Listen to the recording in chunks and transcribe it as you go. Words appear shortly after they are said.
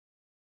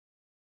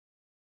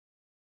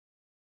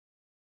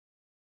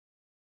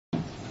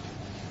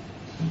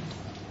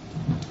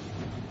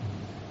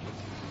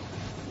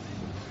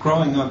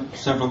Growing up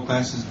several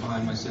classes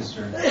behind my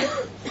sister,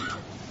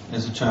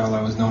 as a child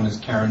I was known as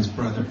Karen's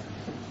brother.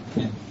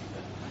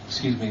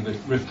 Excuse me, but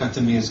RivkA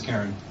to me is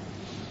Karen.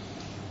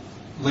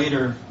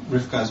 Later,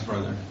 RivkA's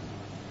brother.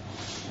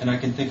 And I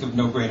can think of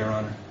no greater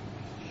honor.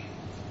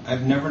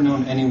 I've never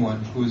known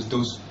anyone who has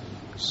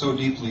so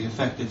deeply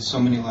affected so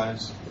many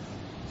lives.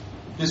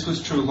 This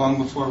was true long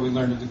before we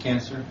learned of the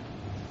cancer,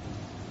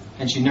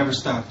 and she never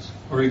stopped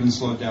or even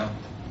slowed down.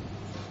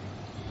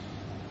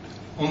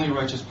 Only a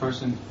righteous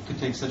person could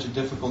take such a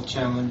difficult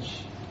challenge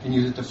and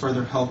use it to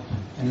further help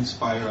and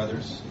inspire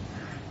others.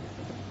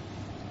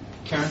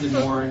 Karen did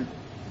more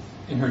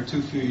in her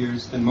too few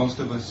years than most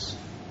of us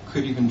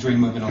could even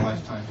dream of in a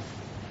lifetime.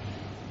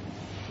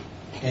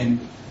 And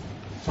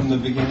from the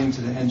beginning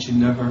to the end, she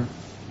never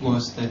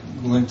lost that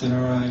glint in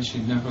her eye. She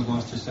never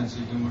lost her sense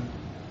of humor.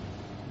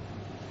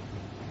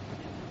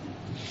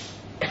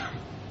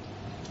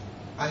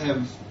 I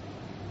have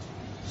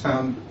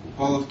found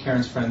all of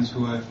Karen's friends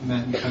who I've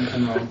met and come to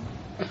know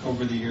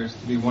over the years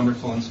to be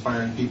wonderful,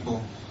 inspiring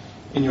people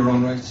in your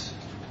own rights.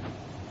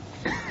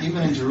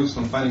 Even in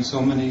Jerusalem, finding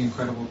so many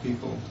incredible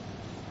people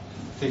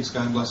takes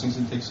God blessings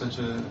and takes such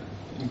an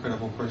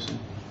incredible person.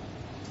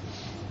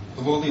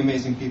 Of all the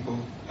amazing people,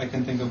 I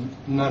can think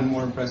of none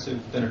more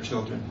impressive than her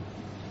children.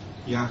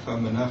 Yafa,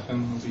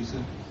 Menachem,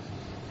 Elisa.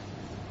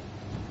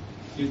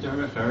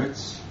 Yudara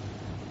Feretz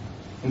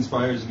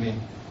inspires me.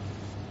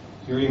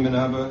 Yuri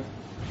Menaba,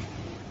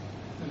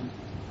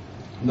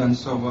 done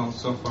so well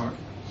so far.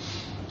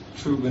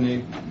 True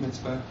B'nai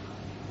Mitzvah.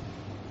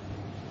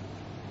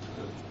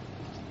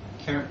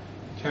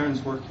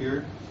 Karen's work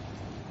here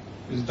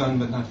is done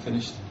but not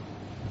finished.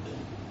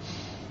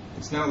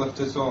 It's now left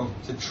us all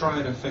to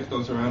try to affect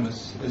those around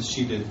us as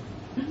she did.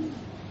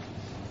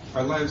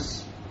 Our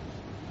lives,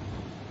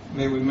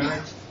 may we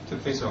merit to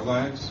face our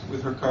lives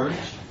with her courage,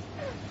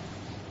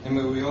 and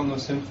may we all know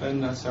Simcha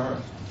and not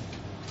sorrow.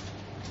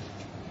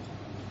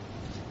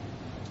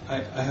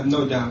 I have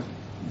no doubt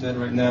that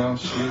right now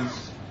she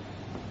is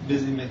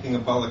busy making a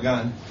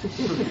balagan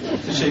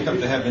to shake up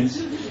the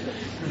heavens.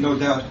 No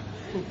doubt.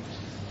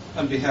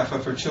 On behalf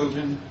of her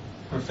children,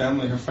 her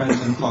family, her friends,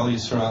 and Klal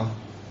Yisrael.